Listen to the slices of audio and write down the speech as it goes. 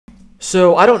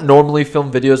So I don't normally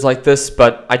film videos like this,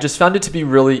 but I just found it to be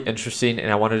really interesting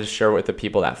and I wanted to share it with the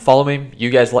people that follow me.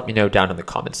 You guys let me know down in the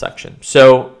comment section.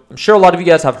 So I'm sure a lot of you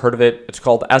guys have heard of it. It's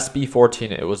called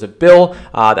SB-14. It was a bill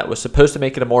that was supposed to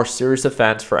make it a more serious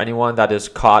offense for anyone that is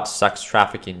caught sex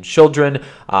trafficking children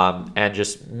and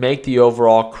just make the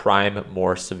overall crime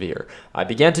more severe. I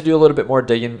began to do a little bit more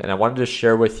digging and I wanted to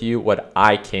share with you what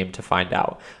I came to find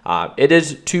out. It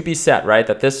is to be said, right,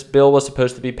 that this bill was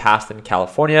supposed to be passed in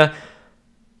California.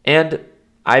 And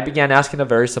I began asking a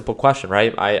very simple question,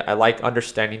 right? I like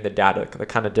understanding the data, the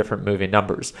kind of different moving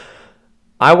numbers.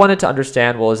 I wanted to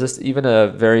understand, well, is this even a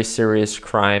very serious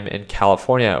crime in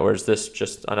California, or is this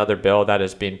just another bill that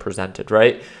is being presented,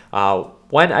 right?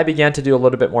 When I began to do a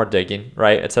little bit more digging,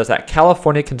 right, it says that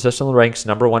California consistently ranks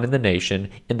 #1 in the nation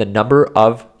in the number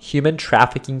of human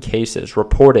trafficking cases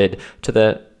reported to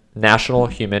the National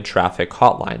Human Traffic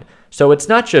Hotline. So it's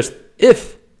not just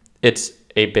if it's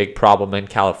a big problem in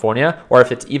California, or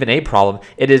if it's even a problem,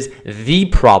 it is the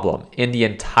problem in the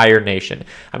entire nation.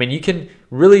 I mean, you can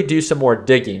really do some more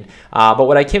digging, but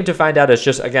what I came to find out is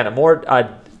just, again, a more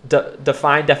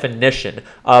defined definition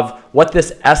of what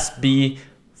this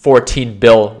SB-14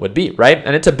 bill would be, right?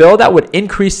 And it's a bill that would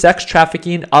increase sex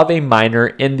trafficking of a minor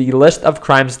in the list of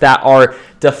crimes that are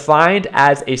defined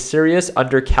as a serious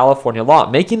under California law,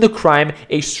 making the crime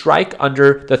a strike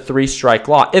under the 3-strike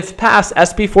law. If passed,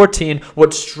 SB-14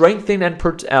 would strengthen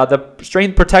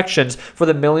the protections for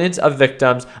the millions of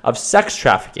victims of sex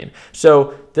trafficking.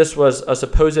 So this was a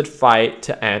supposed fight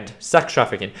to end sex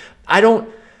trafficking.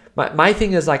 My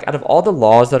thing is, like, out of all the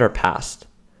laws that are passed,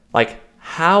 like,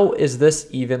 how is this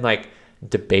even like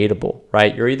debatable,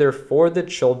 right? You're either for the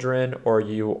children or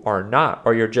you are not,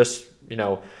 or you're just,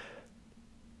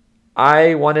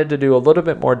 I wanted to do a little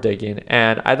bit more digging,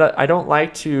 and I don't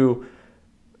like to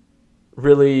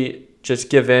really just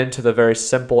give in to the very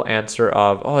simple answer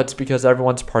of, oh, it's because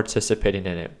everyone's participating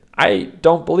in it. I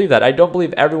don't believe that. I don't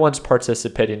believe everyone's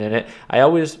participating in it. I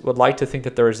always would like to think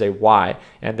that there is a why,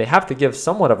 and they have to give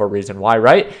somewhat of a reason why,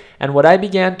 right? And what I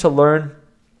began to learn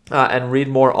and read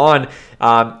more on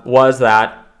was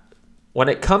that when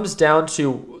it comes down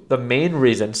to the main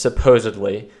reason,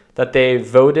 supposedly, that they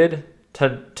voted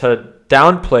to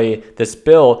downplay this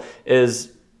bill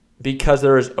is because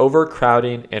there is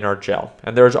overcrowding in our jail.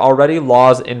 And there's already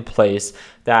laws in place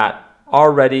that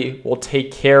already will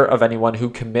take care of anyone who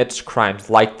commits crimes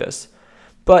like this.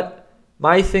 But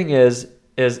my thing is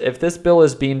if this bill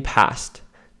is being passed,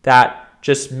 that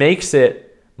just makes it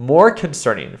more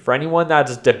concerning for anyone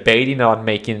that's debating on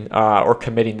making or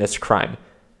committing this crime.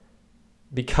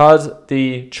 Because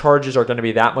the charges are going to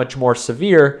be that much more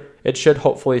severe, it should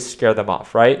hopefully scare them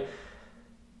off, right?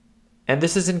 And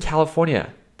this is in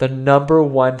California, the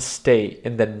 #1 state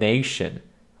in the nation.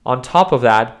 On top of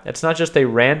that, it's not just a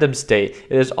random state,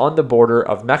 it is on the border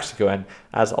of Mexico. And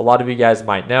as a lot of you guys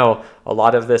might know, a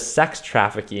lot of this sex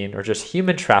trafficking or just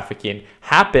human trafficking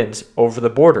happens over the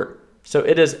border. So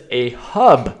it is a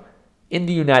hub in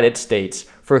the United States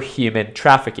for human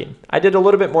trafficking. I did a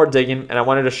little bit more digging and I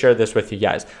wanted to share this with you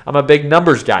guys. I'm a big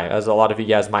numbers guy, as a lot of you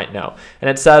guys might know. And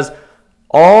it says,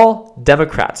 all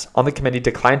Democrats on the committee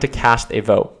declined to cast a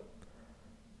vote.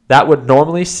 That would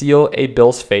normally seal a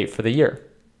bill's fate for the year.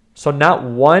 So not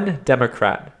one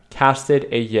Democrat casted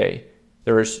a yay.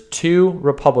 There was 2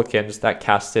 Republicans that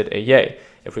casted a yay.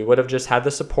 If we would have just had the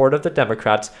support of the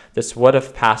Democrats, this would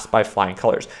have passed by flying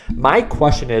colors. My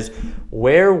question is,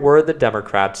 where were the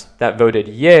Democrats that voted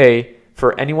yay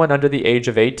for anyone under the age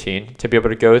of 18 to be able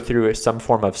to go through some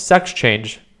form of sex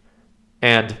change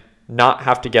and not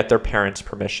have to get their parents'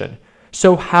 permission?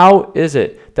 So how is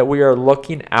it that we are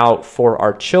looking out for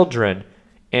our children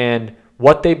and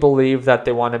what they believe that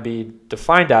they want to be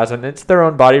defined as? And it's their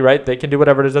own body, right? They can do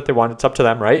whatever it is that they want. It's up to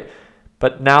them, right?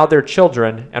 But now they're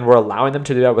children, and we're allowing them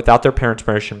to do that without their parents'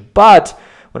 permission. But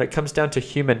when it comes down to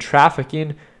human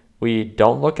trafficking, we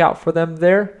don't look out for them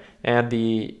there. And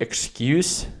the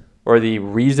excuse or the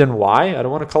reason why, I don't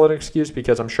want to call it an excuse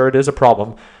because I'm sure it is a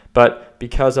problem, but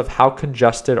because of how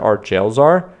congested our jails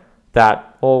are,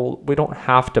 that, well, we don't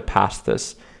have to pass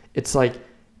this. It's like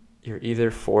you're either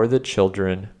for the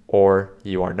children or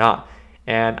you are not.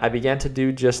 And I began to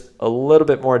do just a little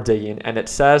bit more digging, and it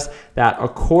says that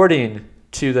according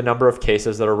to the number of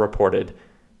cases that are reported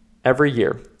every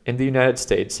year in the United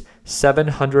States,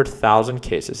 700,000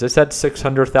 cases. It said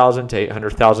 600,000 to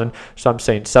 800,000, so I'm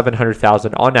saying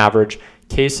 700,000 on average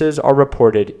cases are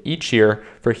reported each year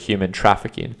for human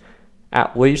trafficking.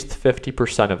 At least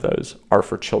 50% of those are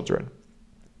for children.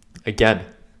 Again,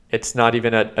 it's not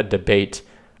even a debate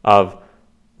of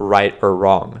right or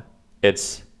wrong.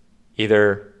 It's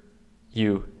either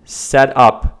you set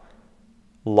up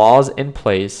laws in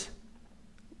place,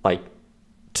 like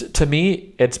to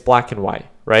me, it's black and white,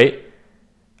 right?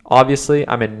 Obviously,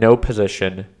 I'm in no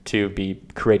position to be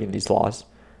creating these laws,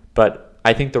 but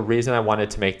I think the reason I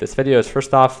wanted to make this video is,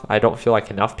 first off, I don't feel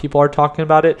like enough people are talking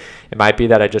about it. It might be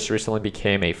that I just recently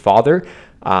became a father.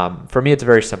 For me, it's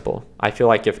very simple. I feel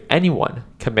like if anyone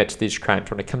commits these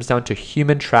crimes, when it comes down to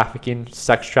human trafficking,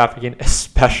 sex trafficking,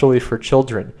 especially for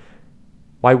children,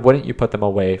 why wouldn't you put them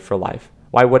away for life?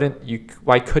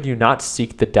 Why could you not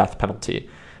seek the death penalty?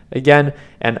 Again,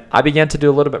 and I began to do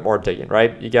a little bit more digging,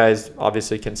 right? You guys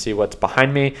obviously can see what's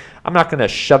behind me. I'm not going to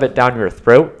shove it down your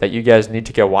throat that you guys need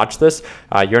to go watch this.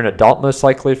 You're an adult most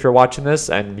likely if you're watching this,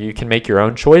 and you can make your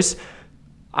own choice.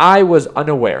 I was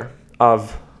unaware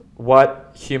of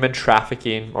what human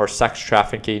trafficking or sex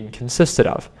trafficking consisted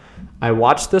of. I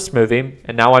watched this movie,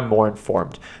 and now I'm more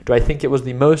informed. Do I think it was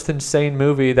the most insane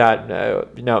movie that,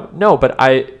 no, but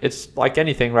it's like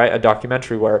anything, right? A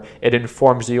documentary where it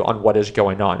informs you on what is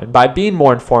going on. And by being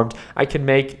more informed, I can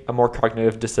make a more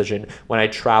cognitive decision when I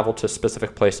travel to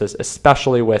specific places,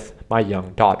 especially with my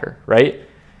young daughter, right?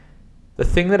 The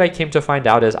thing that I came to find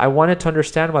out is I wanted to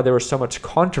understand why there was so much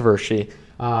controversy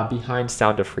behind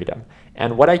Sound of Freedom.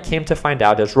 And what I came to find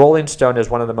out is Rolling Stone is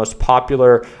one of the most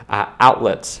popular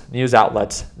news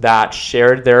outlets that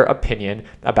shared their opinion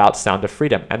about Sound of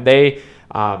Freedom. And they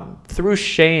threw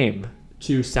shame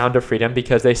to Sound of Freedom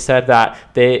because they said that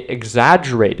they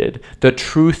exaggerated the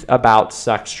truth about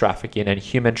sex trafficking and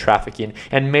human trafficking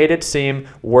and made it seem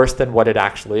worse than what it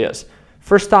actually is.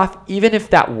 First off, even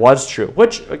if that was true,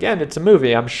 which again, it's a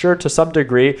movie, I'm sure to some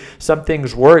degree, some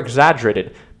things were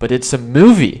exaggerated, but it's a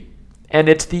movie. And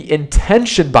it's the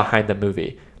intention behind the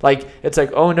movie. It's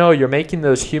like, oh no, you're making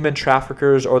those human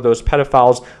traffickers or those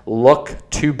pedophiles look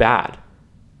too bad.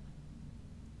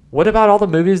 What about all the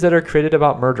movies that are created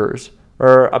about murders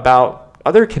or about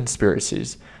other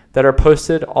conspiracies that are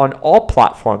posted on all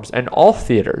platforms and all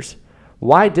theaters?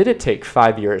 Why did it take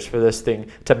 5 years for this thing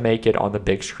to make it on the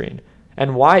big screen?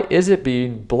 And why is it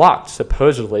being blocked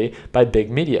supposedly by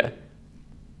big media?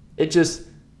 It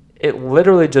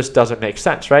literally just doesn't make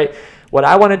sense, right? What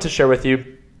I wanted to share with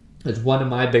you is one of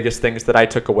my biggest things that I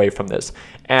took away from this.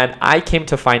 And I came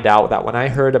to find out that when I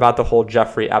heard about the whole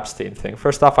Jeffrey Epstein thing,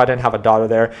 first off, I didn't have a daughter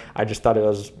there. I just thought it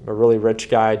was a really rich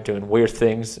guy doing weird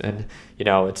things. And,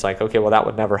 it's like, okay, well, that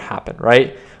would never happen,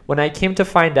 right? When I came to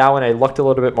find out and I looked a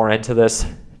little bit more into this,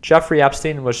 Jeffrey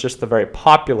Epstein was just a very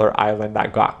popular island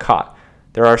that got caught.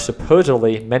 There are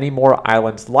supposedly many more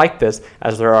islands like this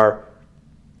as there are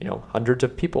hundreds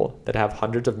of people that have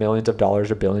hundreds of millions of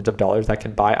dollars or billions of dollars that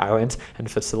can buy islands and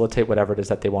facilitate whatever it is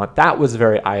that they want. That was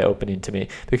very eye-opening to me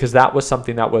because that was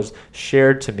something that was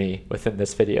shared to me within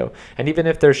this video. And even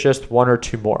if there's just one or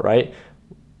two more, right?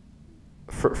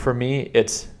 For me,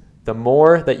 it's the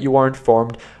more that you are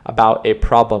informed about a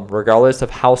problem, regardless of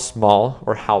how small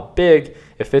or how big,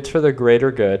 if it's for the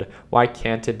greater good, why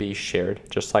can't it be shared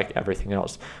just like everything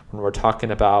else? When we're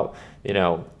talking about,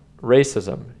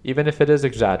 racism, even if it is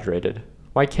exaggerated,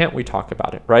 why can't we talk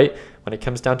about it, right? When it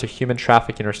comes down to human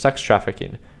trafficking or sex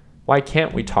trafficking, why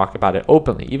can't we talk about it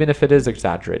openly, even if it is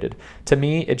exaggerated? To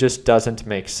me, it just doesn't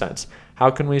make sense. How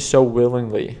can we so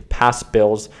willingly pass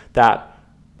bills that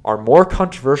are more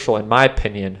controversial, in my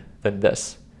opinion, than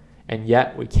this? And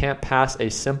yet we can't pass a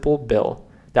simple bill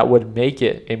that would make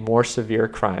it a more severe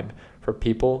crime for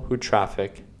people who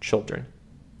traffic children.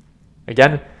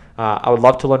 Again, I would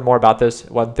love to learn more about this.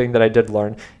 One thing that I did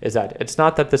learn is that it's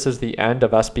not that this is the end of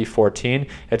SB-14.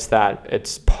 It's that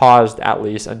it's paused at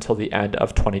least until the end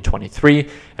of 2023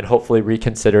 and hopefully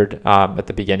reconsidered at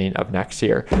the beginning of next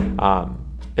year.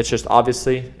 It's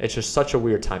just such a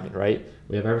weird timing, right?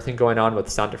 We have everything going on with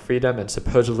Sound of Freedom and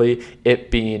supposedly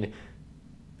it being,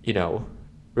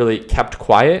 really kept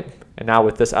quiet. And now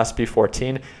with this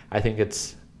SB-14, I think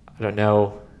it's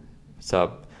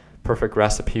a perfect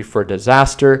recipe for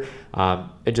disaster.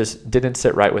 It just didn't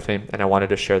sit right with me, and I wanted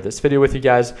to share this video with you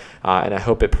guys, and I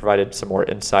hope it provided some more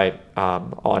insight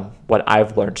on what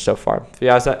I've learned so far. If you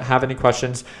guys have any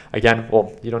questions, again,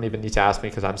 well, you don't even need to ask me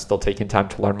because I'm still taking time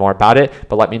to learn more about it,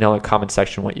 but let me know in the comment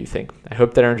section what you think. I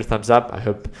hope that earned your thumbs up. I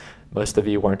hope most of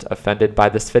you weren't offended by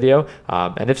this video,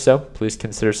 and if so, please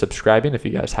consider subscribing if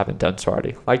you guys haven't done so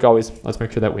already. Like always, let's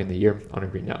make sure that we end the year on a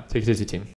green note. Take it easy, team.